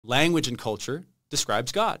language and culture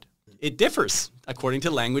describes God. It differs according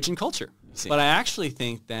to language and culture. But I actually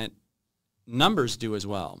think that numbers do as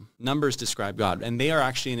well. Numbers describe God, and they are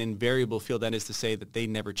actually an invariable field. That is to say that they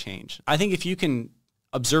never change. I think if you can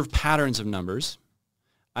observe patterns of numbers,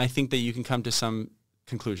 I think that you can come to some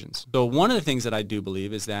conclusions. So one of the things that I do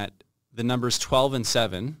believe is that the numbers 12 and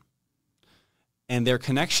 7 and their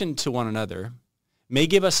connection to one another may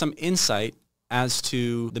give us some insight as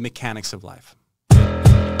to the mechanics of life.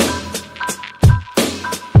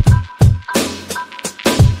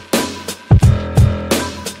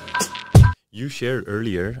 You shared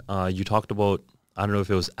earlier, you talked about, I don't know if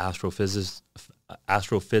it was astrophysics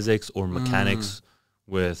or mechanics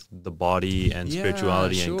with the body and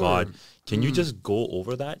spirituality and God. Can you just go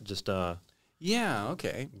over that? Just yeah,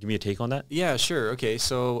 okay. Give me a take on that. Yeah, sure. Okay,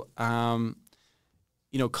 so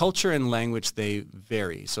culture and language, they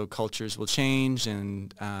vary. So cultures will change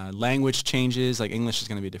and language changes. Like English is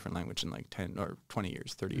going to be a different language in like 10 or 20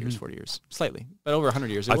 years, 30 years, 40 years, slightly. But over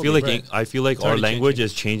 100 years, I feel like our language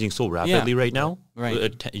is changing so rapidly right now.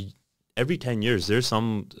 Right. Every 10 years, there's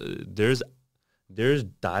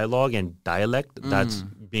dialogue and dialect that's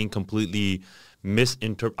being completely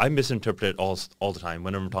misinterpreted. I misinterpret it all the time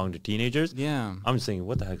when I'm talking to teenagers. Yeah. I'm just thinking,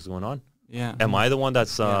 what the heck is going on? Yeah. Am I the one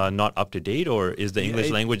that's not up to date, or is the English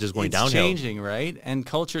language just going downhill? It's changing, right? And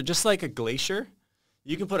culture, just like a glacier,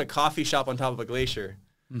 you can put a coffee shop on top of a glacier,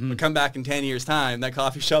 but come back in 10 years' time, that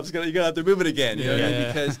coffee shop's you're going to have to move it again. You know what I mean?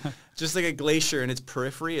 Because just like a glacier in its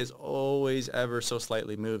periphery is always ever so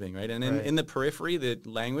slightly moving, right? And in the periphery, the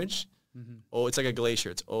language, it's like a glacier.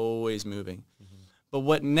 It's always moving. But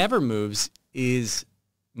what never moves is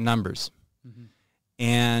numbers.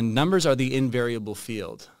 And numbers are the invariable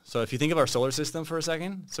field. So if you think of our solar system for a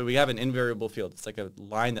second, so we have an invariable field. It's like a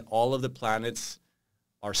line that all of the planets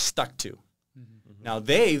are stuck to. Now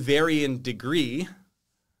they vary in degree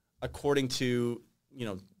according to,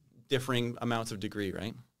 differing amounts of degree,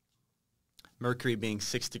 right? Mercury being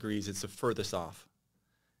 6 degrees, it's the furthest off.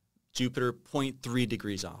 Jupiter, 0.3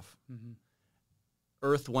 degrees off.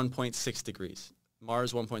 Earth, 1.6 degrees.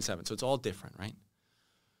 Mars, 1.7. So it's all different, right?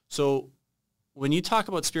 So when you talk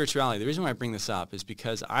about spirituality, the reason why I bring this up is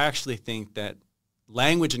because I actually think that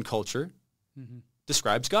language and culture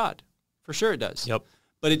describes God. For sure it does. Yep.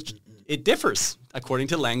 But it differs according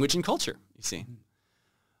to language and culture, you see.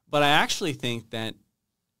 But I actually think that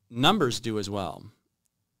numbers do as well.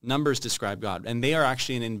 Numbers describe God, and they are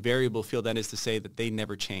actually an invariable field. That is to say that they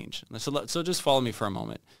never change. So just follow me for a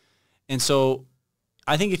moment. And so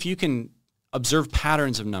I think if you can observe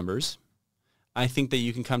patterns of numbers, I think that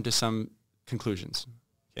you can come to some conclusions.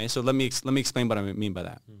 Okay, so let me explain what I mean by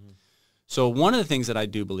that. So one of the things that I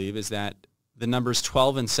do believe is that the numbers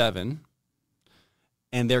 12 and 7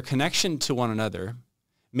 and their connection to one another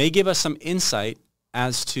may give us some insight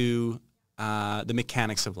as to the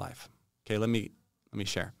mechanics of life. Okay, let me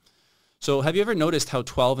share. So have you ever noticed how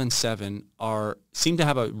 12 and 7 seem to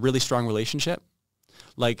have a really strong relationship?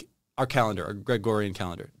 Like our calendar, our Gregorian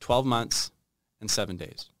calendar, 12 months and 7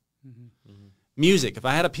 days. Music, if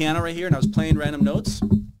I had a piano right here and I was playing random notes,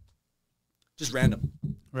 just random,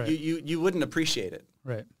 right. you wouldn't appreciate it.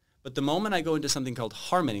 Right. But the moment I go into something called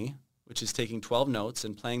harmony, which is taking 12 notes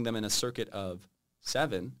and playing them in a circuit of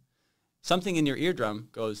 7, something in your eardrum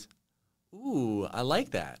goes, ooh, I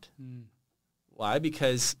like that. Why?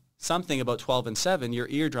 Because something about 12 and 7, your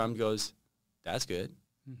eardrum goes, that's good.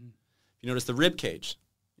 If you notice the rib cage,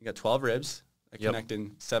 you got 12 ribs that connect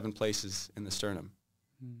in 7 places in the sternum.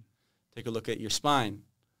 Take a look at your spine.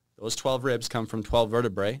 Those 12 ribs come from 12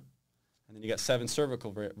 vertebrae, and then you got 7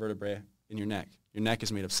 cervical vertebrae in your neck. Your neck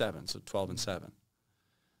is made of 7, so 12 and 7.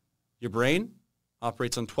 Your brain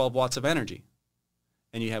operates on 12 watts of energy,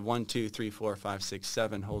 and you have 1, 2, 3, 4, 5, 6,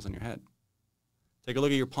 7 holes in your head. Take a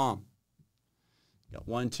look at your palm. You got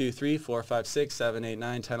 1, 2, 3, 4, 5, 6, 7, 8,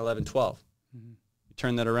 9, 10, 11, 12. You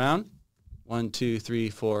turn that around, 1, 2, 3,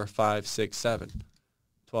 4, 5, 6, 7.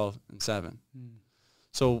 12 and 7.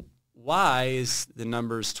 So why is the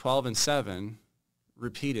numbers 12 and 7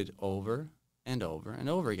 repeated over and over and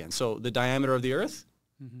over again? So the diameter of the earth,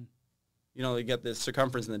 you get the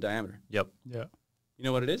circumference and the diameter. Yep. Yeah. You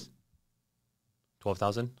know what it is?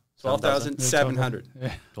 12,000? 12,700.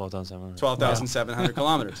 12,700. 12,700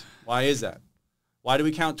 kilometers. Why is that? Why do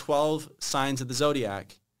we count 12 signs of the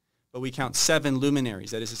zodiac, but we count 7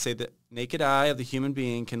 luminaries? That is to say, the naked eye of the human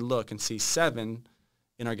being can look and see 7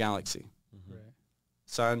 in our galaxy. Right.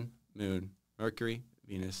 Sun, Moon, Mercury,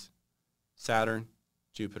 Venus, Saturn,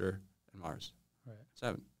 Jupiter, and Mars. Right.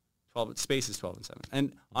 7. 12. Space is 12 and 7.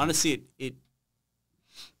 And honestly, it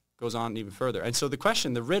goes on even further. And so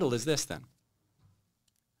the riddle is this then.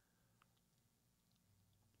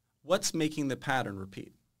 what's making the pattern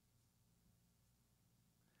repeat?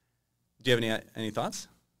 Do you have any thoughts?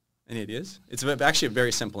 Any ideas? It's actually a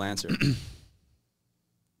very simple answer.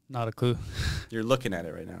 Not a clue. You're looking at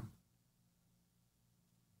it right now.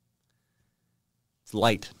 It's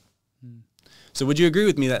light. So would you agree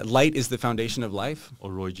with me that light is the foundation of life?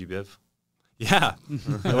 Or Roy G. Biv? Yeah.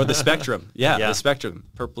 Or the spectrum. Yeah, the spectrum.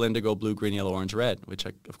 Purple, indigo, blue, green, yellow, orange, red, which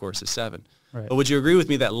of course is 7. Right. But would you agree with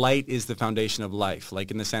me that light is the foundation of life?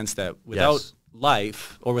 Like in the sense that without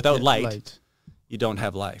life or without light, you don't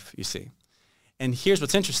have life, you see. And here's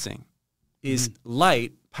what's interesting is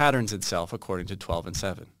light patterns itself according to 12 and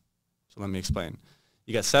 7. So let me explain.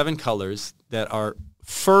 You got 7 colors that are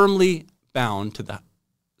firmly bound to the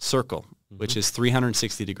circle, which is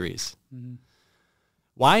 360 degrees.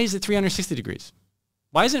 Why is it 360 degrees?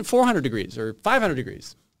 Why isn't it 400 degrees or 500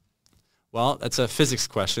 degrees? Well, that's a physics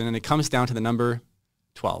question, and it comes down to the number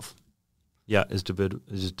 12. Yeah, is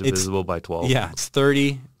divisible by 12. Yeah, it's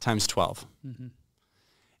 30 times 12.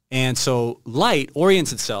 And so light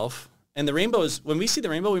orients itself, and the rainbow is, when we see the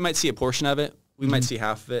rainbow, we might see a portion of it, we might see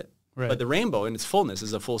half of it, but the rainbow in its fullness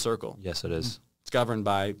is a full circle. Yes, it is. It's governed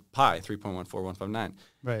by pi, 3.14159.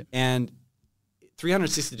 Right. And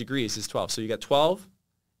 360 degrees is 12. So you got 12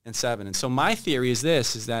 and 7. And so my theory is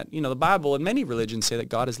this, is that, the Bible and many religions say that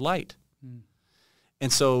God is light.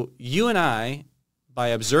 And so you and I, by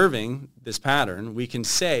observing this pattern, we can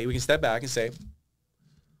step back and say,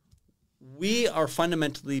 we are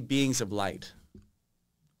fundamentally beings of light.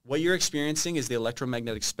 What you're experiencing is the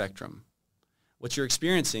electromagnetic spectrum. What you're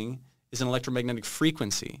experiencing is an electromagnetic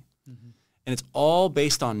frequency. And it's all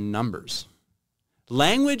based on numbers.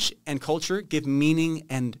 Language and culture give meaning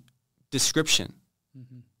and description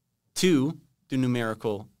to the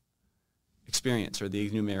numerical experience or the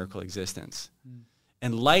numerical existence.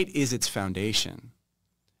 And light is its foundation.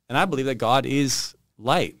 And I believe that God is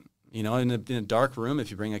light. In a dark room, if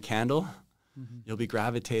you bring a candle, you'll be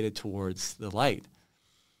gravitated towards the light.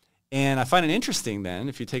 And I find it interesting then,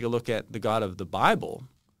 if you take a look at the God of the Bible,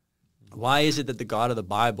 why is it that the God of the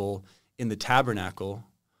Bible in the tabernacle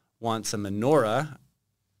wants a menorah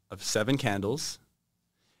of 7 candles,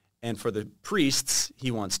 and for the priests,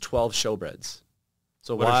 he wants 12 showbreads?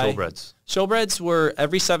 So what are showbreads? Showbreads were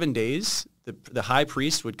every 7 days, the high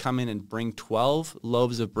priest would come in and bring 12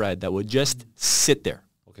 loaves of bread that would just sit there.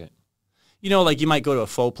 Okay. Like you might go to a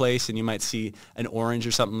pho place and you might see an orange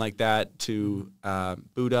or something like that to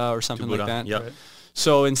Buddha or something like that. Yep. Right.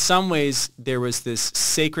 So in some ways, there was this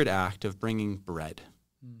sacred act of bringing bread.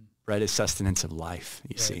 Bread is sustenance of life,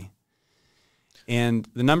 you see. And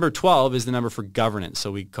the number 12 is the number for governance.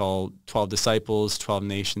 So we call 12 disciples, 12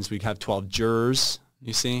 nations. We have 12 jurors,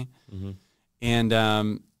 you see.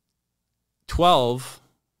 And 12,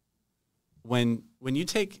 when you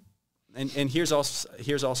take, and here's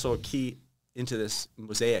also a key into this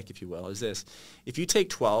mosaic, if you will, is this. If you take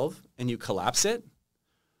 12 and you collapse it,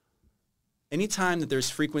 anytime that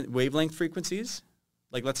there's wavelength frequencies,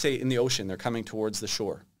 like let's say in the ocean, they're coming towards the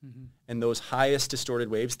shore. And those highest distorted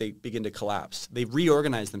waves, they begin to collapse. They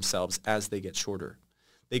reorganize themselves as they get shorter.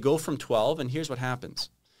 They go from 12, and here's what happens.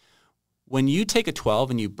 When you take a 12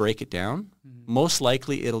 and you break it down, most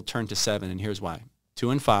likely it'll turn to 7, and here's why. 2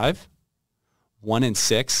 and 5, 1 and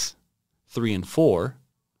 6, 3 and 4,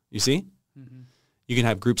 you see? You can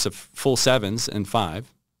have groups of full 7s and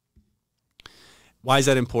 5. Why is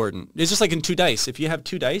that important? It's just like in 2 dice. If you have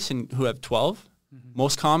 2 dice and who have 12,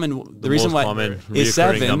 most common, the reason why is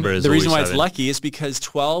 7, the reason why it's lucky is because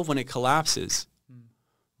 12, when it collapses,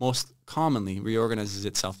 most commonly reorganizes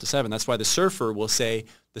itself to 7. That's why the surfer will say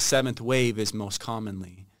the 7th wave is most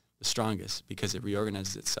commonly the strongest, because it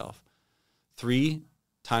reorganizes itself. 3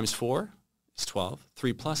 times 4 is 12.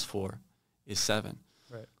 3 plus 4 is 7.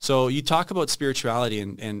 Right. So you talk about spirituality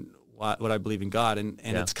and what I believe in God, and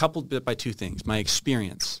it's coupled by 2 things. My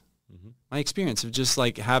experience. My experience of just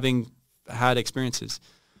like having had experiences.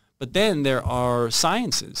 But then there are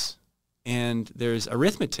sciences, and there's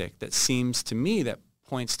arithmetic that seems to me that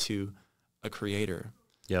points to a creator.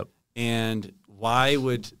 Yep. And why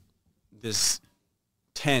would this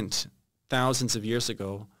tent thousands of years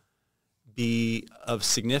ago be of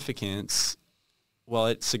significance? Well,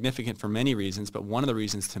 it's significant for many reasons, but one of the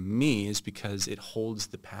reasons to me is because it holds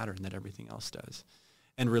the pattern that everything else does.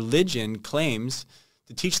 And religion claims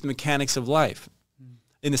to teach the mechanics of life,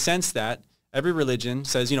 in the sense that every religion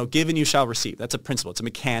says, give and you shall receive. That's a principle. It's a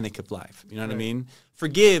mechanic of life. You know what I mean?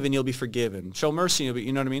 Forgive and you'll be forgiven. Show mercy,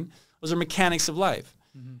 you know what I mean? Those are mechanics of life.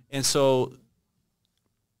 And so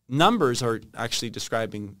numbers are actually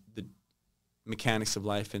describing the mechanics of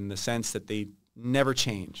life in the sense that they never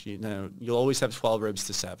change. You'll always have 12 ribs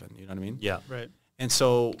to 7. You know what I mean? Yeah. Right. And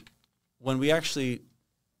so when we actually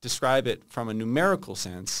describe it from a numerical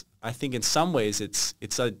sense, I think in some ways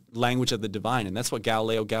it's a language of the divine. And that's what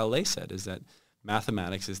Galileo Galilei said, is that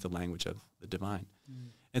mathematics is the language of the divine.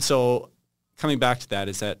 And so coming back to that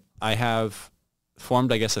is that I have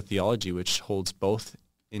formed, I guess, a theology which holds both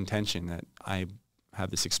intention, that I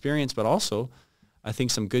have this experience, but also I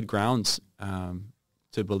think some good grounds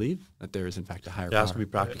to believe that there is in fact a higher power. There has to be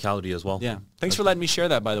practicality as well. Yeah. Thanks for letting me share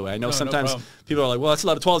that, by the way. I know No sometimes problem. people are like, well, that's a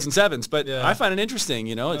lot of 12s and 7s, but Yeah. I find it interesting,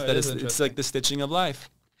 you know, No, it's like the stitching of life.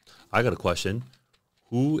 I got a question.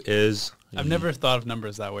 Who is... I've never thought of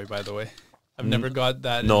numbers that way, by the way. I've never got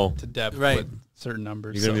that No. into depth Right. with certain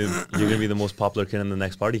numbers. You're gonna be the most popular kid in the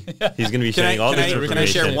next party. He's gonna be sharing all this information. Can I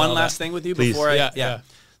share one last thing with you Please. before I? Yeah, Yeah. yeah.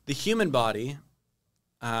 The human body,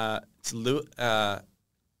 or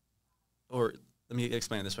let me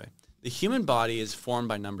explain it this way. The human body is formed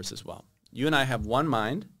by numbers as well. You and I have one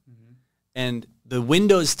mind, and the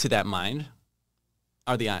windows to that mind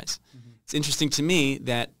are the eyes. It's interesting to me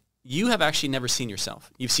that you have actually never seen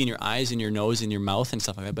yourself. You've seen your eyes and your nose and your mouth and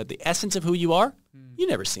stuff like that, but the essence of who you are, you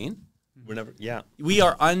never seen. We're never... Yeah. We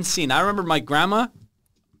are unseen. I remember my grandma,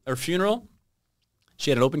 her funeral,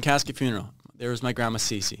 she had an open casket funeral. There was my grandma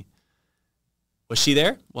Cece. Was she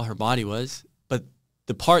there? Well, her body was, but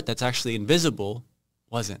the part that's actually invisible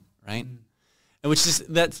wasn't, right? And which is,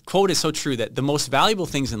 that quote is so true, that the most valuable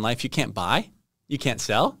things in life you can't buy, you can't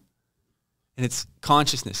sell, and it's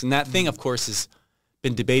consciousness. And that thing, of course, has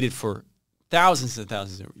been debated for thousands and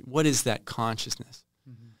thousands of years. What is that consciousness?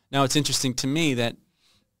 Now, it's interesting to me that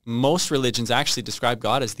most religions actually describe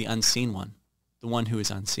God as the unseen one, the one who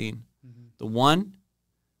is unseen, the one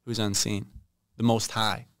who's unseen, the Most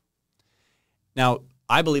High. Now,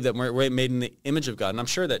 I believe that we're made in the image of God, and I'm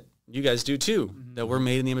sure that you guys do too, that we're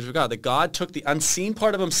made in the image of God, that God took the unseen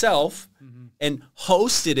part of himself and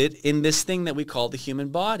hosted it in this thing that we call the human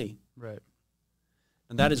body. Right.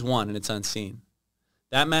 And that is one, and it's unseen.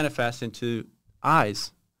 That manifests into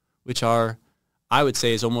eyes, which are, I would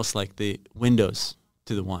say, is almost like the windows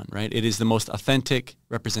to the one, right? It is the most authentic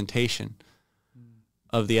representation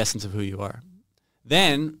of the essence of who you are.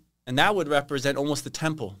 Then, and that would represent almost the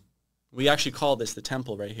temple. We actually call this the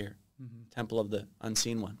temple right here, temple of the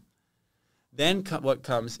unseen one. Then what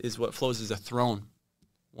comes is what flows as a throne.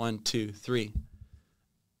 1, 2, 3.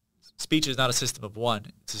 Speech is not a system of one,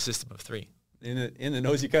 it's a system of three. In the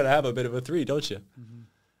nose, you kind of have a bit of a 3, don't you?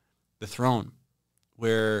 The throne,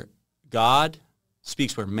 where God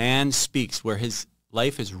speaks, where man speaks, where his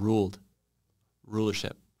life is ruled,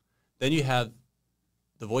 rulership. Then you have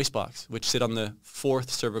the voice box, which sit on the 4th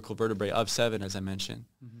cervical vertebrae of 7, as I mentioned.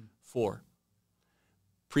 4.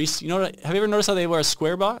 Priests, you know, have you ever noticed how they wear a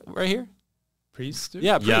square box right here? Priests do?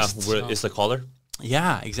 Yeah, Yeah, priests. where it's the collar.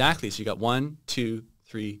 Yeah, exactly. So you got 1, 2,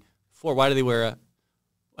 3, 4. Why do they wear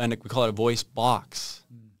and we call it a voice box,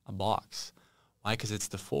 a box? Why? Because it's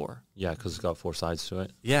the 4. Yeah, because it's got 4 sides to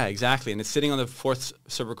it. Yeah, exactly. And it's sitting on the 4th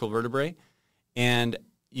cervical vertebrae. And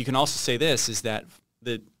you can also say this, is that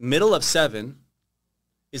the middle of 7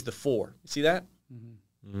 is the 4. You see that?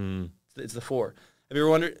 It's the 4. Have you ever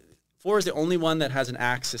wondered? 4 is the only one that has an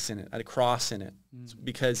axis in it, a cross in it. It's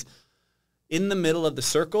because in the middle of the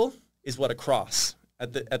circle is what a cross.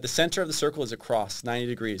 At the center of the circle is a cross, 90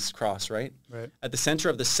 degrees cross, right? Right. At the center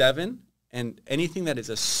of the 7, and anything that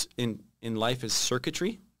is in life is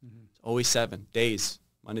circuitry, it's always 7. Days,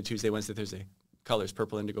 Monday, Tuesday, Wednesday, Thursday. Colors,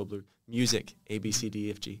 purple, indigo, blue. Music, A, B, C, D,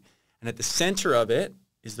 F, G. And at the center of it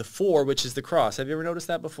is the 4, which is the cross. Have you ever noticed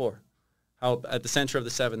that before? How at the center of the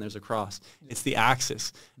 7 there's a cross. It's the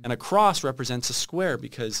axis. And a cross represents a square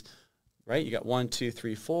because, right, you got 1, 2,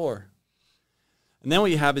 3, 4. And then what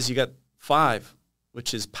you have is you got 5,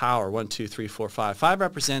 which is power. 1, 2, 3, 4, 5. 5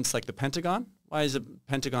 represents like the Pentagon. Why is a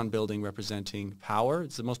Pentagon building representing power?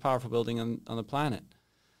 It's the most powerful building on the planet.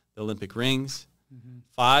 The Olympic rings.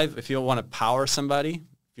 5, if you want to power somebody,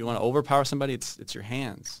 if you want to overpower somebody, it's your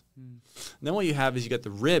hands. And then what you have is you got the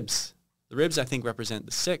ribs. The ribs, I think, represent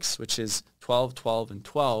the 6, which is 12, 12, and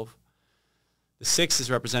 12. The 6 is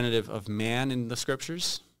representative of man in the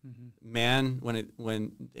scriptures. Man,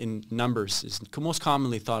 when in numbers, is most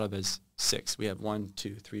commonly thought of as 6. We have 1,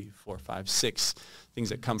 2, 3, 4, 5, 6 things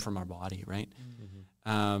that come from our body, right?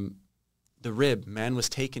 The rib, man was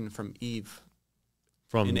taken from Eve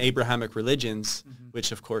in Abrahamic religions,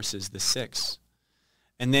 which of course is the 6.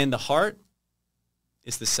 And then the heart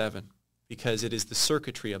is the 7. Because it is the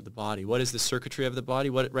circuitry of the body. What is the circuitry of the body?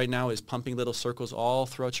 What right now is pumping little circles all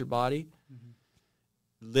throughout your body,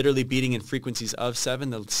 literally beating in frequencies of 7.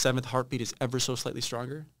 The 7th heartbeat is ever so slightly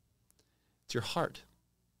stronger. It's your heart.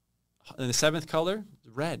 And the 7th color,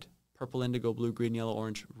 red. Purple, indigo, blue, green, yellow,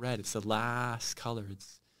 orange, red. It's the last color.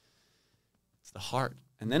 It's the heart.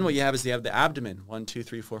 And then what you have is you have the abdomen. 1, 2,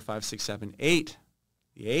 3, 4, 5, 6, 7, 8.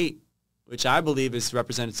 The 8, which I believe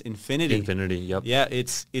represents infinity. Infinity, yep. Yeah,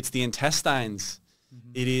 it's the intestines.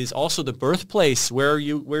 It is also the birthplace where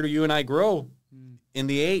do you and I grow? In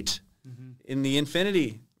the 8, in the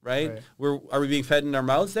infinity, right? Are we being fed in our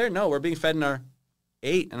mouths there? No, we're being fed in our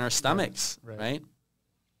 8 and our stomachs, right?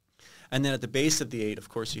 And then at the base of the 8, of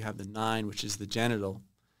course, you have the 9, which is the genital.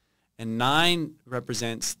 And 9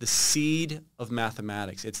 represents the seed of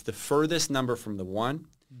mathematics. It's the furthest number from the 1.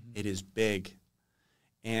 It is big.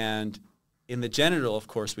 And in the genital, of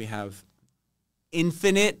course, we have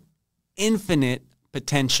infinite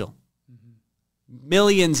potential.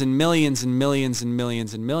 Millions and millions and millions and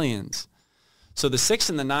millions and millions. So the 6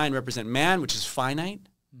 and the 9 represent man, which is finite.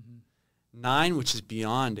 9, which is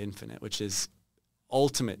beyond infinite, which is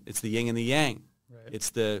ultimate. It's the yin and the yang. It's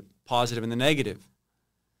the positive and the negative.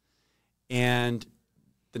 And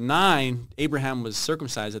the 9, Abraham was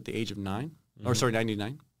circumcised at the age of 99.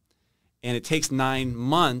 And it takes 9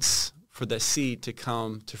 months for the seed to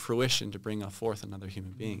come to fruition to bring forth another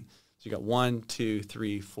human being. So you got 1, 2,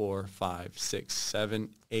 3, 4, 5, 6, 7,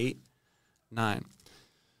 8, 9.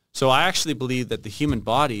 So I actually believe that the human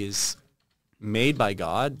body is made by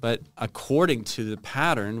God, but according to the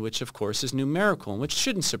pattern, which of course is numerical, and which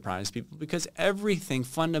shouldn't surprise people because everything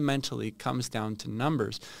fundamentally comes down to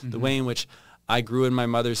numbers. The way in which I grew in my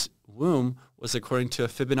mother's womb was according to a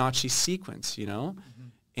Fibonacci sequence, and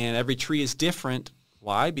every tree is different.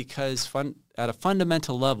 Why? Because at a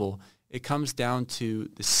fundamental level, it comes down to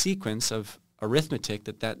the sequence of arithmetic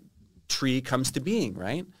that tree comes to being,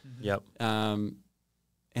 right? Yep.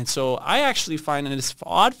 And so I actually find, and it's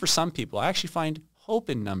odd for some people, I actually find hope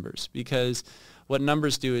in numbers because what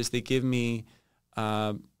numbers do is they give me,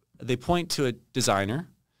 they point to a designer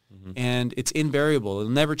and it's invariable.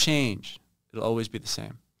 It'll never change. It'll always be the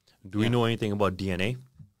same. Do we know anything about DNA?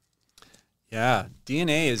 Yeah,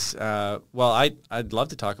 DNA is, I'd love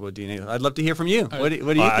to talk about DNA. I'd love to hear from you. What do you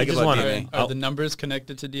think about DNA? Are the numbers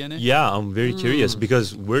connected to DNA? Yeah, I'm very curious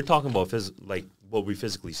because we're talking about what we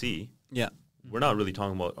physically see. Yeah. We're not really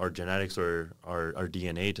talking about our genetics or our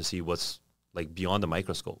DNA to see what's like beyond the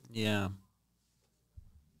microscope. Yeah.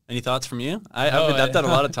 Any thoughts from you? I've done a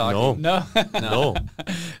lot of talking. No.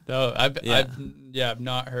 I've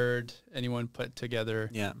not heard anyone put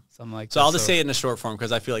together something like that. So I'll just say it in a short form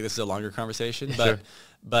because I feel like this is a longer conversation.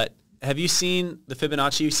 But have you seen the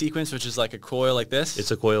Fibonacci sequence, which is like a coil like this?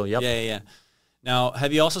 It's a coil, yep. Yeah. Now,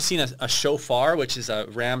 have you also seen a shofar, which is a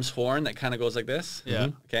ram's horn that kind of goes like this? Yeah.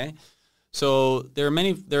 Okay. So there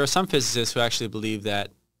are some physicists who actually believe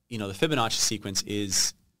that, the Fibonacci sequence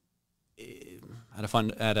is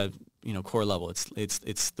at a core level.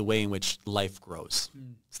 It's the way in which life grows.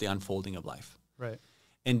 It's the unfolding of life. Right.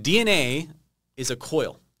 And DNA is a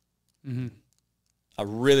coil. A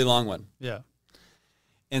really long one. Yeah.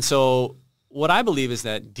 And so what I believe is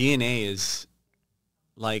that DNA is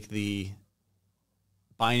like the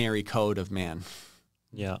binary code of man.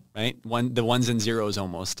 Yeah. Right? The ones and zeros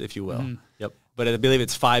almost, if you will. Yep. But I believe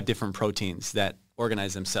it's 5 different proteins that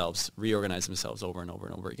reorganize themselves over and over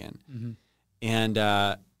and over again. And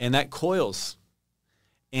that coils.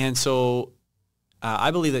 And so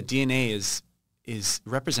I believe that DNA is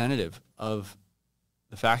representative of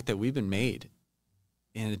the fact that we've been made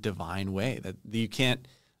in a divine way, that you can't,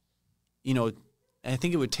 I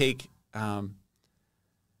think it would take,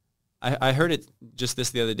 I heard it just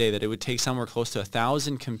the other day that it would take somewhere close to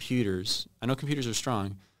 1,000 computers. I know computers are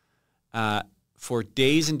strong, for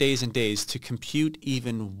days and days and days to compute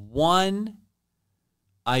even 1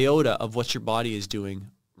 iota of what your body is doing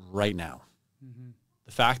right now.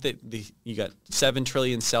 The fact that you got 7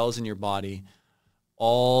 trillion cells in your body,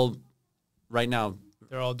 all right now,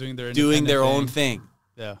 they're all doing their own thing.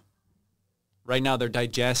 Yeah. Right now they're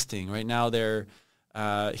digesting. Right now they're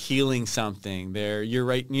healing something. You're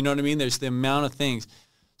right. You know what I mean? There's the amount of things.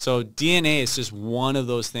 So DNA is just one of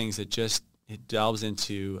those things that it delves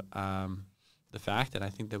into the fact that I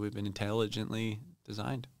think that we've been intelligently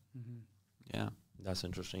designed. Yeah. That's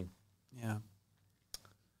interesting.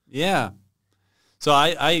 Yeah. So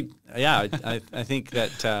I think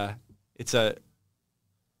that it's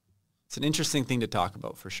an interesting thing to talk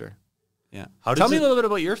about for sure. Yeah. Tell me a little bit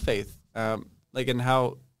about your faith, and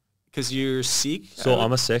how, because you're Sikh. So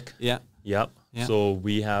I'm a Sikh. Yeah. Yep. Yeah. So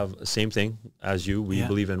we have the same thing as you. We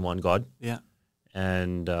believe in one God. Yeah.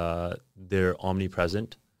 And they're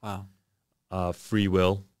omnipresent. Wow. Free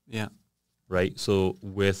will. Yeah. Right. So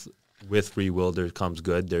with free will, there comes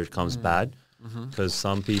good, there comes bad. Because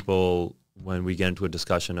some people, when we get into a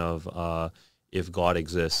discussion of if God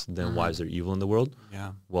exists, then why is there evil in the world?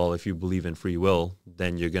 Yeah. Well, if you believe in free will,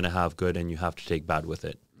 then you're going to have good and you have to take bad with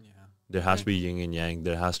it. Yeah. There has to be yin and yang.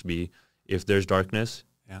 There has to be, if there's darkness,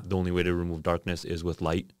 the only way to remove darkness is with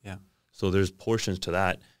light. Yeah. So there's portions to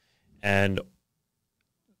that. And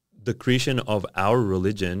the creation of our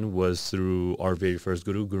religion was through our very first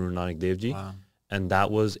guru, Guru Nanak Dev Ji. Wow. And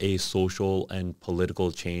that was a social and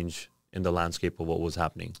political change in the landscape of what was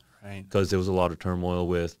happening. Right. Because there was a lot of turmoil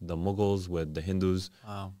with the Mughals, with the Hindus.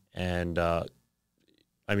 Wow. And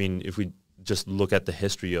I mean, if we just look at the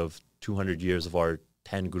history of 200 years of our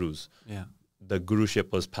 10 gurus, Yeah. the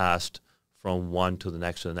guruship was passed from one to the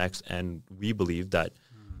next to the next. And we believe that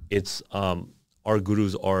it's our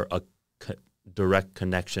gurus are a direct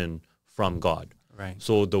connection from God. Right.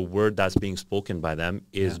 So the word that's being spoken by them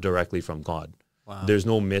is directly from God. Wow. There's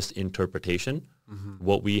no misinterpretation.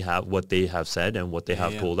 What we have, what they have said, and what they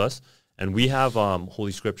have told us. And we have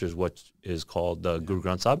Holy Scriptures, what is called the Guru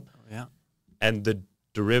Granth Sahib. Yeah. And the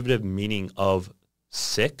derivative meaning of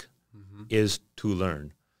Sikh is to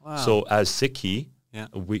learn. Wow. So as Sikhi, Yeah.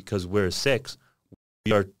 because we're Sikhs,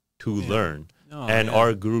 we are to learn. Oh, And yeah.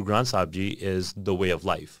 our Guru Granth Sahib Ji is the way of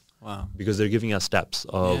life. Wow. Because they're giving us steps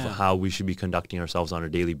of Yeah. how we should be conducting ourselves on a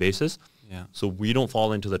daily basis. Yeah. So we don't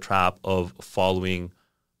fall into the trap of following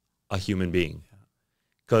a human being.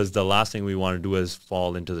 Because the last thing we want to do is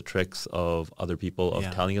fall into the tricks of other people of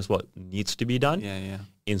telling us what needs to be done. Yeah. Yeah.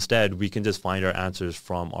 Instead, we can just find our answers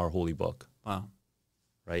from our holy book, Wow.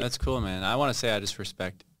 right? That's cool, man. I want to say I just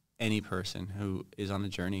respect any person who is on the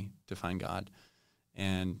journey to find God.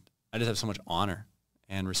 And I just have so much honor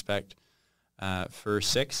and respect for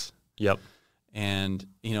Sikhs. Yep. And,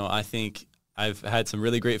 you know, I think I've had some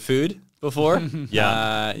really great food before.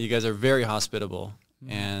 Yeah. You guys are very hospitable.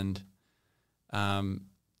 And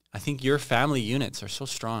I think your family units are so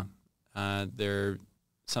strong. They're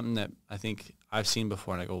something that I think I've seen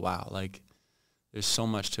before, and I go, wow, like there's so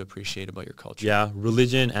much to appreciate about your culture. Yeah,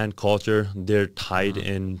 religion and culture, they're tied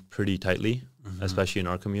in pretty tightly, especially in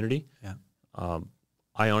our community. Yeah.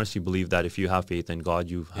 I honestly believe that if you have faith in God,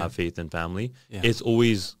 you have faith in family. Yeah. It's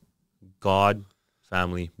always God,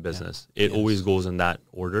 family, business. It always goes in that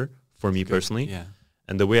order for me personally. Yeah.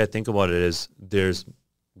 And the way I think about it is there's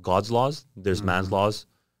God's laws, there's man's laws.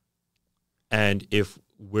 And if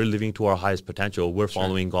we're living to our highest potential, we're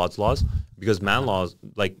following God's laws, because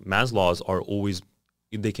man's laws are always,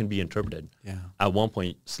 they can be interpreted. Yeah. At one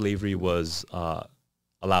point, slavery was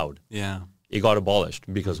allowed. Yeah. It got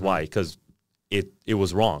abolished because why? Because it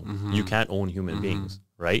was wrong. You can't own human beings,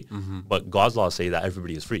 right? But God's laws say that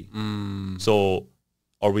everybody is free. So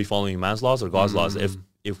are we following man's laws or God's laws?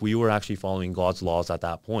 If we were actually following God's laws at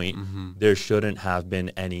that point, there shouldn't have been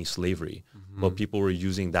any slavery. But people were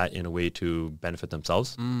using that in a way to benefit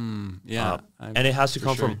themselves. Yeah. And it has to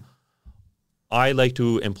come from, I like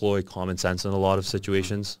to employ common sense in a lot of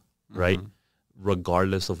situations, right?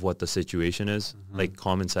 Regardless of what the situation is. Like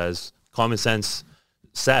common sense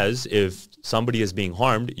says if somebody is being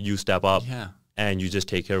harmed, you step up and you just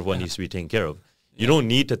take care of what needs to be taken care of. You don't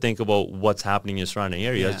need to think about what's happening in your surrounding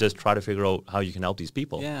areas. Just try to figure out how you can help these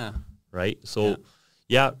people. Yeah. Right? So,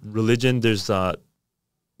 religion, there's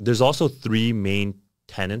also three main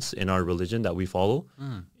tenets in our religion that we follow.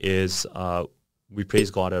 Is we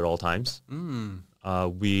praise God at all times.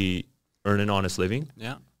 We earn an honest living.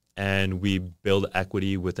 Yeah. And we build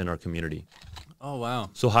equity within our community. Oh, wow.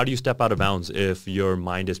 So how do you step out of bounds if your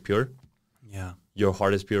mind is pure? Yeah. Your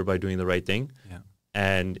heart is pure by doing the right thing. Yeah.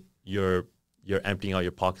 And you're emptying out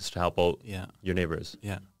your pockets to help out your neighbors.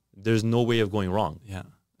 Yeah. There's no way of going wrong. Yeah.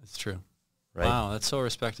 That's true. Right? Wow. That's so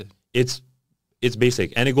respected. It's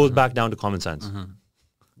basic. And it goes back down to common sense.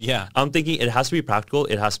 Yeah. I'm thinking it has to be practical.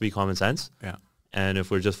 It has to be common sense. Yeah. And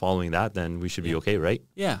if we're just following that, then we should be okay, right?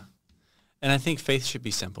 Yeah. And I think faith should be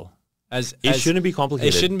simple. It shouldn't be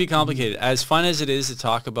complicated. It shouldn't be complicated. As fun as it is to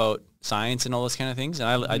talk about science and all those kind of things,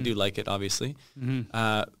 and I do like it, obviously.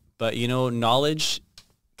 But, you know, knowledge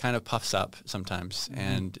kind of puffs up sometimes,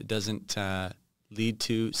 and it doesn't lead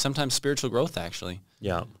to sometimes spiritual growth, actually.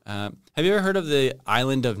 Yeah. Have you ever heard of the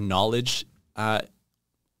island of knowledge? I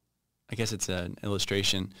guess it's an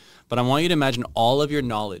illustration. But I want you to imagine all of your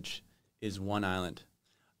knowledge is one island.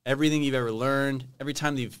 Everything you've ever learned, every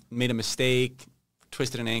time you've made a mistake,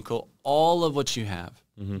 twisted an ankle, all of what you have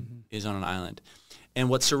is on an island. And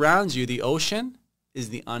what surrounds you, the ocean, is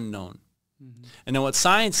the unknown. And then what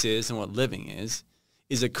science is and what living is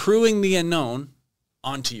accruing the unknown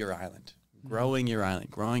onto your island, growing your island,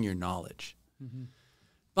 growing your knowledge.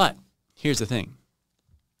 But here's the thing.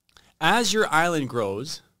 As your island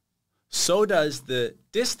grows, so does the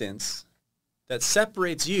distance that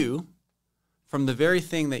separates you from the very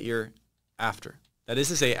thing that you're after. That is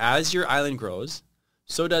to say, as your island grows,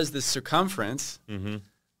 so does the circumference,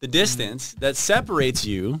 the distance that separates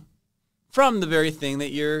you from the very thing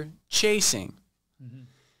that you're chasing.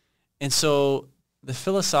 And so the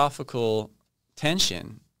philosophical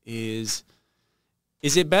tension is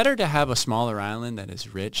it better to have a smaller island that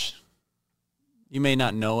is rich? You may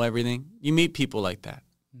not know everything. You meet people like that.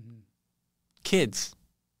 Kids,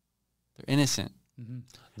 they're innocent.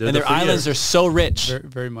 And their islands are so rich. Very,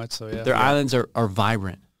 very much so, yeah. Their islands are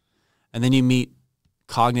vibrant. And then you meet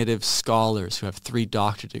cognitive scholars who have 3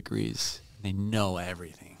 doctorate degrees. And they know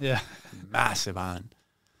everything. Yeah. Massive island.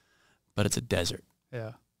 But it's a desert.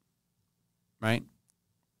 Yeah. Right?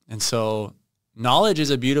 And so knowledge is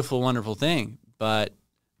a beautiful, wonderful thing, but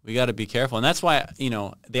we got to be careful. And that's why,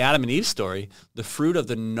 the Adam and Eve story, the fruit of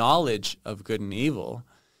the knowledge of good and evil,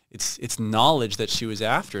 it's knowledge that she was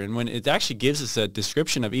after. And when it actually gives us a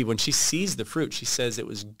description of Eve, when she sees the fruit, she says it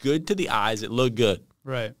was good to the eyes. It looked good.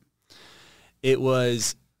 Right. It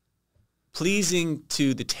was pleasing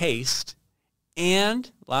to the taste.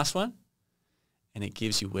 And last one, and it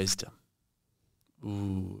gives you wisdom.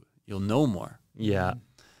 Ooh, you'll know more. Yeah.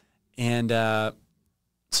 And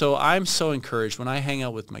so I'm so encouraged when I hang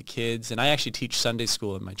out with my kids, and I actually teach Sunday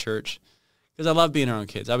school in my church because I love being around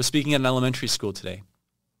kids. I was speaking at an elementary school today.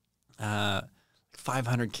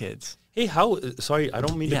 500 kids. Hey, sorry, I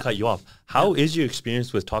don't mean to cut you off. How is your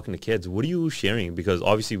experience with talking to kids? What are you sharing? Because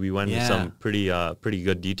obviously we went into some pretty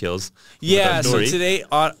good details. Yeah, so today,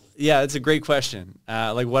 it's a great question.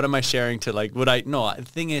 What am I sharing to the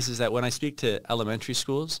thing is that when I speak to elementary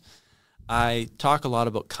schools, I talk a lot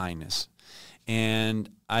about kindness. And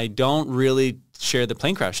I don't really share the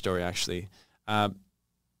plane crash story, actually.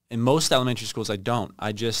 In most elementary schools, I don't.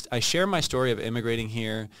 I share my story of immigrating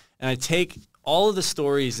here, and I take all of the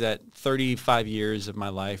stories that 35 years of my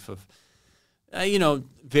life of,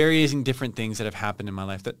 varying different things that have happened in my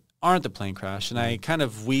life that aren't the plane crash, and I kind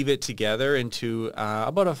of weave it together into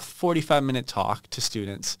about a 45-minute talk to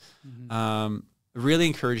students, really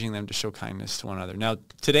encouraging them to show kindness to one another. Now,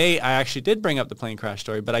 today, I actually did bring up the plane crash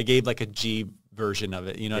story, but I gave like a G version of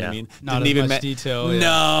it. You know what I mean? Not as much detail.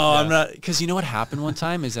 No, I'm not. Because you know what happened one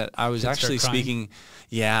time is that I was actually speaking.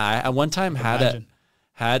 Yeah, I one time had,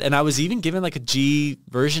 and I was even given like a G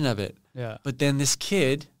version of it. Yeah. But then this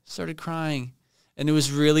kid started crying, and it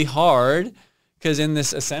was really hard because in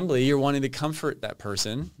this assembly, you're wanting to comfort that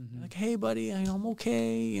person. Like, hey, buddy, I'm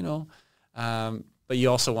okay, but you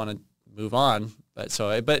also want to move on.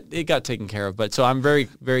 But it got taken care of. But so I'm very,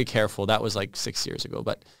 very careful. That was like 6 years ago.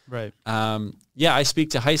 But right. I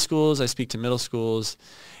speak to high schools. I speak to middle schools.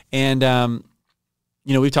 And,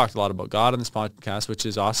 we've talked a lot about God on this podcast, which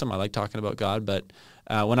is awesome. I like talking about God. But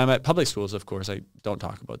when I'm at public schools, of course, I don't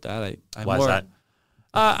talk about that. Why is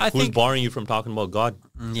that? Who's barring you from talking about God?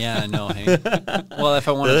 Yeah, I know. Hey. Well, if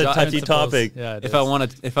I want a job, touchy topic. Yeah, if I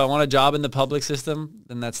want a job in the public system,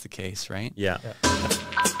 then that's the case, right? Yeah.